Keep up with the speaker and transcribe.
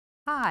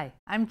Hi,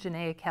 I'm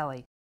Janaea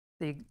Kelly,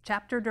 the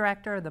Chapter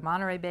Director of the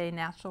Monterey Bay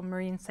National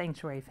Marine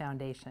Sanctuary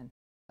Foundation.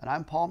 And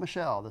I'm Paul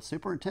Michel, the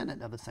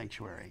Superintendent of the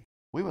Sanctuary.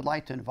 We would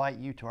like to invite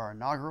you to our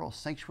inaugural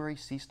Sanctuary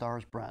Sea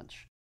Stars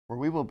Brunch, where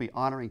we will be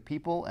honoring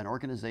people and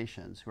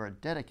organizations who are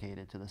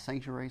dedicated to the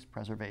Sanctuary's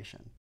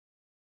preservation.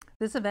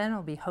 This event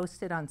will be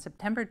hosted on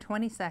September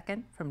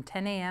 22nd from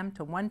 10 a.m.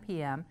 to 1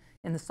 p.m.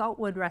 in the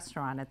Saltwood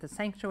Restaurant at the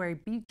Sanctuary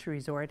Beach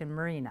Resort in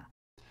Marina.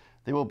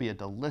 There will be a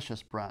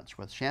delicious brunch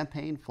with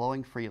champagne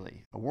flowing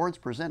freely, awards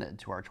presented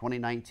to our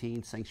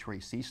 2019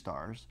 Sanctuary Sea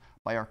Stars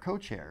by our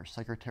co-chairs,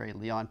 Secretary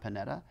Leon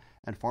Panetta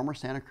and former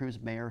Santa Cruz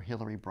Mayor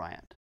Hillary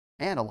Bryant,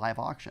 and a live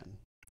auction.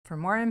 For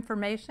more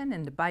information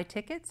and to buy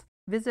tickets,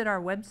 visit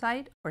our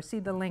website or see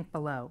the link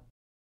below.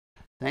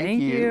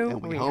 Thank you,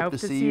 and we hope to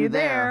see you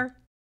there.